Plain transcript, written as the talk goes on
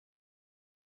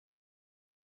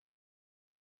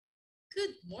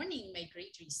Good morning, my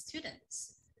grade 3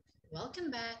 students.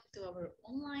 Welcome back to our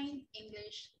online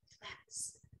English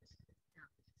class.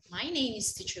 Now, my name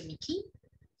is Teacher Mickey,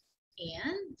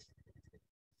 and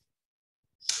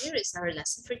here is our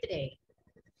lesson for today.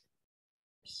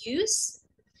 We use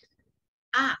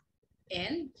A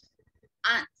and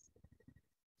An.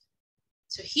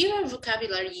 So here are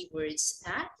vocabulary words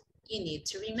that you need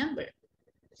to remember.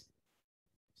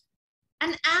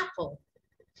 An apple.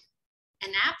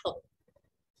 An apple.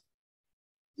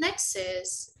 Next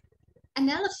is an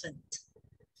elephant.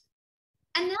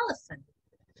 An elephant.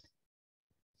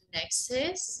 Next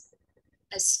is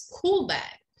a school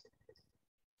bag.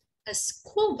 A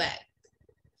school bag.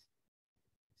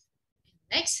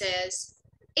 Next is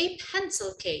a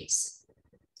pencil case.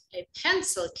 A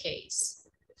pencil case.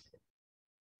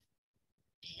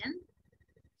 And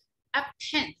a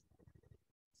pen.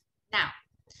 Now,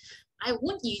 I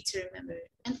want you to remember,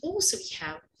 and also we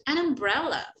have an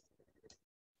umbrella.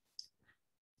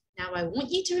 Now I want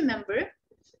you to remember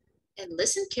and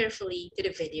listen carefully to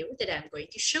the video that I'm going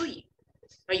to show you.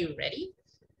 Are you ready?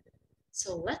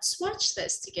 So let's watch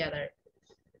this together.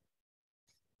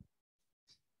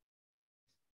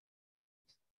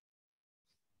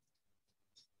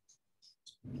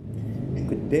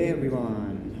 Good day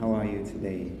everyone, how are you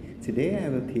today? Today I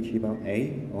will teach you about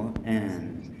A or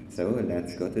An. So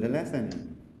let's go to the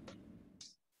lesson.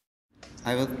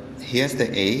 Here's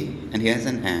the A and here's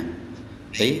an An.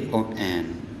 A or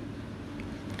An.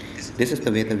 This is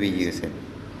the way that we use it.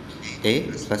 A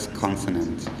plus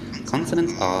consonants.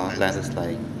 Consonants are letters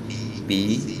like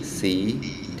B, C,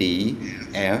 D,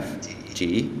 F,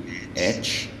 G,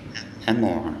 H, and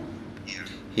more.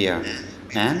 Here,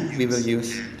 and we will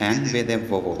use and with their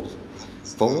vowels.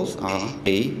 Vowels are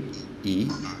A, E,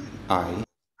 I,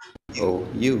 O,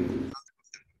 U.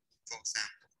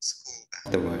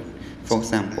 The word. For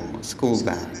example, school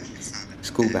bag.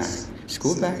 School bag.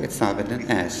 School bag is started with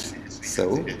an S.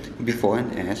 So before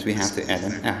an S we have to add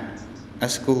an F. A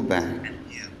school bag.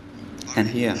 And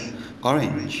here,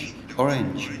 orange.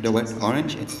 Orange. The word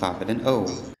orange is started with an O.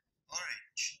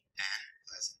 Orange. And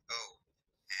plus O.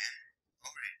 And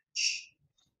orange.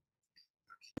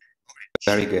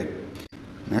 Very good.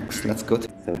 Next, let's go to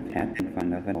so add in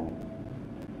front of it all.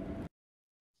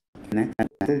 Next,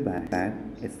 school bag.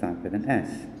 It starts with an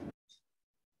S.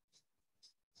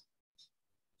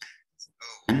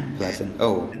 And plus an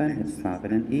O. And it starts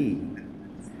with an E.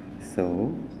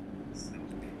 So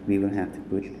we will have to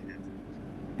put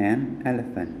an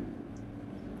elephant.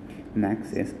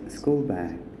 Next is school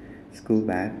bag. School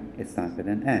bag, it starts with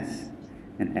an S.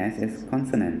 And S is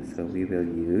consonant, so we will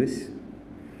use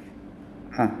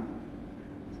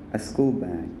a school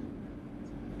bag.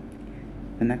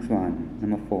 The next one,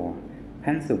 number 4,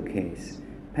 pencil case.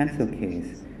 Pencil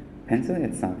case. Pencil,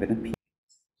 it starts with a P.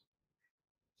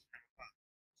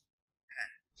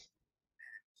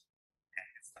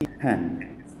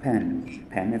 Pen. Pen.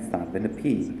 Pen, it starts with a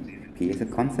P. P is a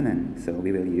consonant, so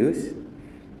we will use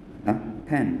a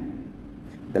pen.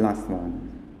 The last one,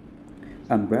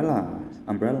 umbrella.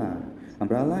 Umbrella.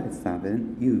 Umbrella, it starts with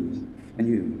an U. And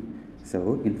U.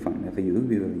 So in front of U,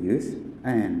 we will use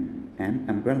an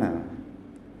umbrella.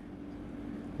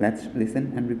 Let's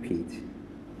listen and repeat.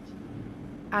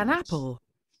 An apple.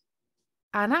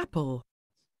 An apple.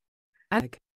 An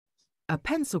egg. A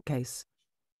pencil case.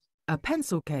 A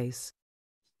pencil case.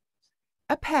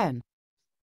 A pen.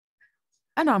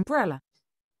 An umbrella.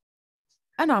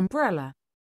 An umbrella.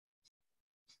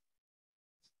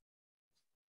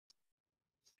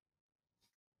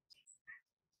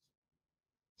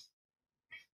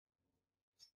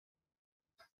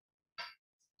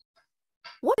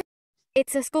 What?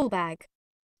 It's a school bag.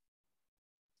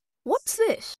 What's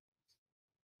this?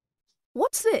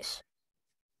 What's this?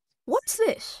 What's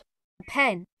this? A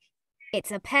pen.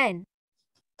 It's a pen.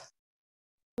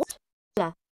 What?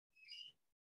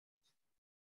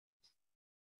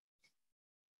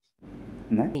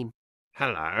 Name.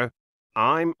 Hello,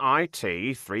 I'm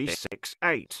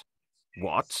IT368.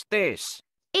 What's this?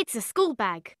 It's a school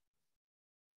bag.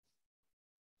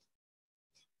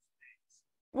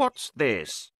 What's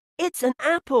this? It's an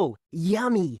apple.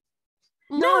 Yummy.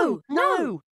 No,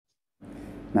 no.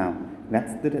 Now,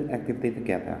 let's do the activity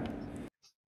together.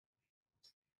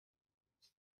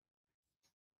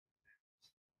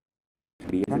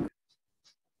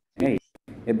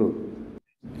 A book.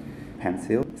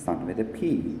 Pencil starts with a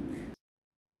P.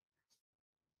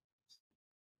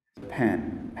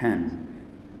 Pen.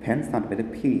 Pen starts with a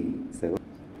P, so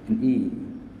an E.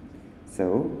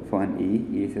 So for an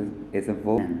E is a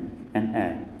vowel and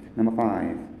A. Number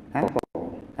 5,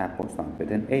 apple. Apple starts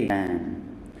with an A.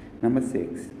 And number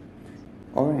 6,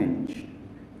 Orange,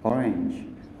 orange,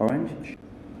 orange.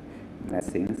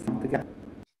 Let's sing a song together.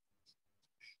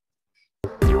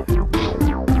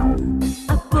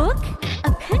 A book,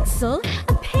 a pencil,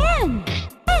 a pen.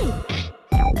 Hey!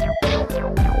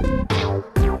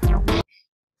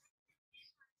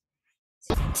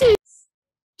 Two.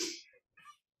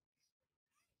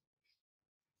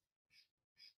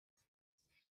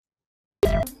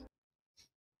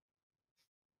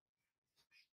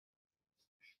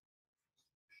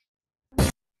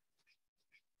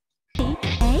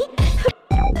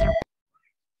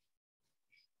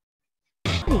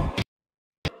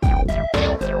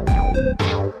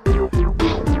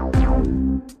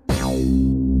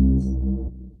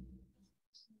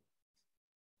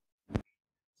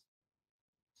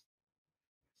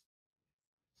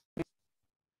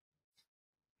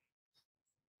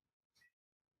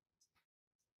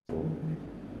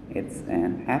 It's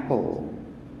an apple.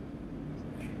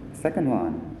 Second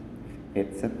one,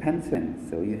 it's a pencil.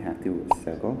 So you have to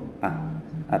circle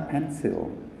a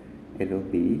pencil. It will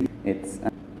be, it's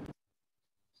a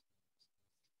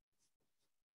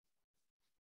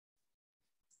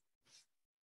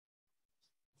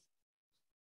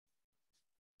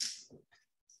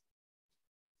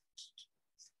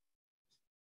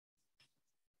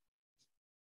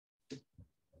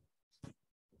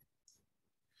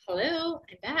Hello,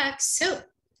 I'm back. So,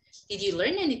 did you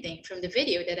learn anything from the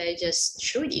video that I just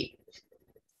showed you?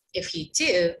 If you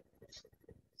do,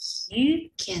 you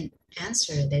can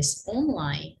answer this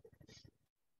online.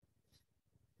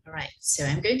 All right, so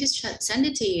I'm going to send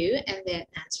it to you and then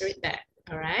answer it back.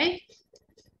 All right,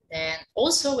 then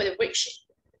also with a worksheet.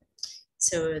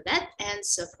 So that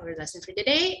ends of our lesson for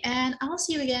today, and I'll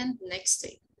see you again next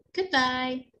week.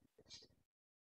 Goodbye.